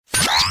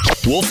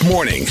Wolf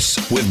Mornings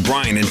with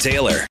Brian and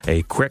Taylor.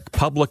 A quick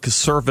public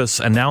service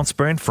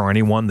announcement for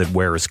anyone that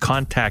wears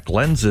contact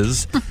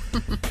lenses.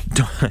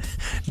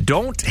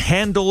 Don't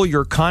handle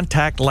your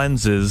contact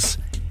lenses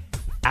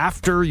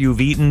after you've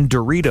eaten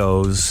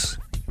Doritos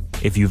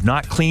if you've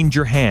not cleaned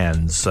your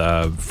hands.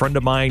 A friend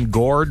of mine,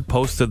 Gord,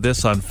 posted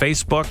this on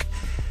Facebook.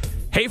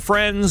 Hey,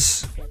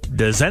 friends,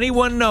 does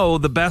anyone know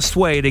the best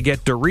way to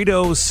get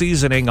Doritos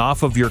seasoning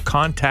off of your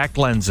contact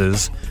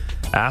lenses?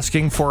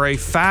 Asking for a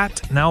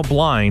fat, now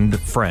blind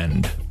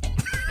friend.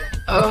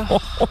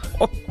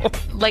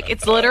 Like,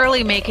 it's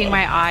literally making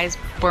my eyes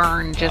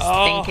burn just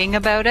thinking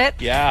about it.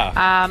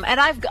 Yeah. And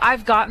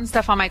I've gotten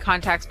stuff on my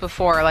contacts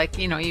before, like,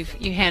 you know, you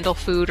handle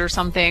food or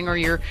something, or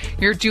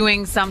you're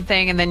doing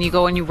something, and then you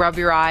go and you rub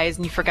your eyes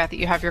and you forget that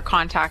you have your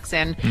contacts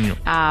in,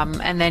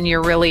 and then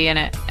you're really in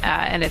it,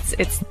 and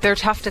they're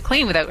tough to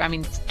clean without,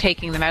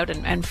 taking them out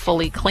and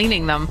fully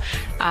cleaning them.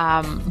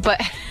 But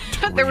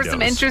there were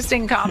some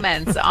interesting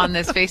comments on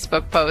this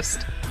Facebook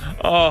post.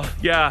 Oh,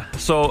 yeah.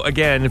 So,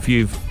 again, if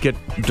you get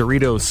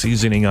Doritos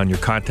seasoning on your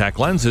contact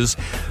lenses,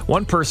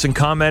 one person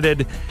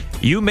commented,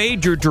 "You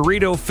made your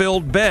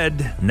Dorito-filled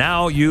bed,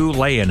 now you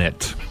lay in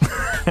it."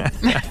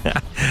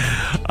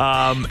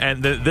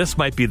 And this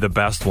might be the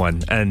best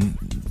one. And,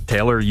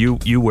 Taylor,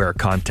 you wear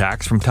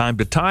contacts from time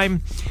to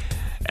time.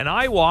 An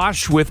eye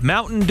wash with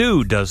Mountain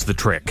Dew does the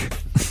trick.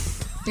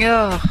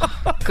 Oh,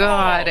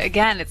 God.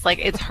 Again, it's like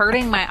it's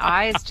hurting my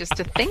eyes just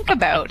to think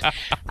about.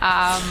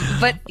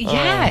 But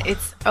yeah,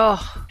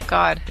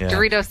 God. Yeah.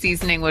 Dorito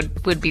seasoning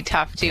would be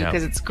tough too,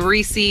 because it's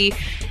greasy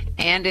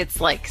and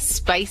it's like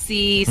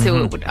spicy.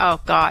 So it would,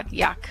 oh God,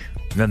 yuck.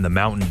 And then the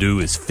Mountain Dew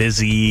is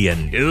fizzy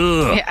and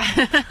ugh.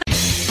 Yeah.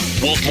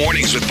 Wolf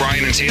Mornings with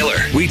Brian and Taylor.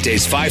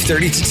 Weekdays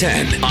 5:30 to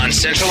 10 on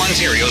Central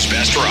Ontario's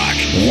Best Rock.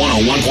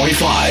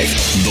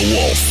 101.5 The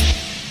Wolf.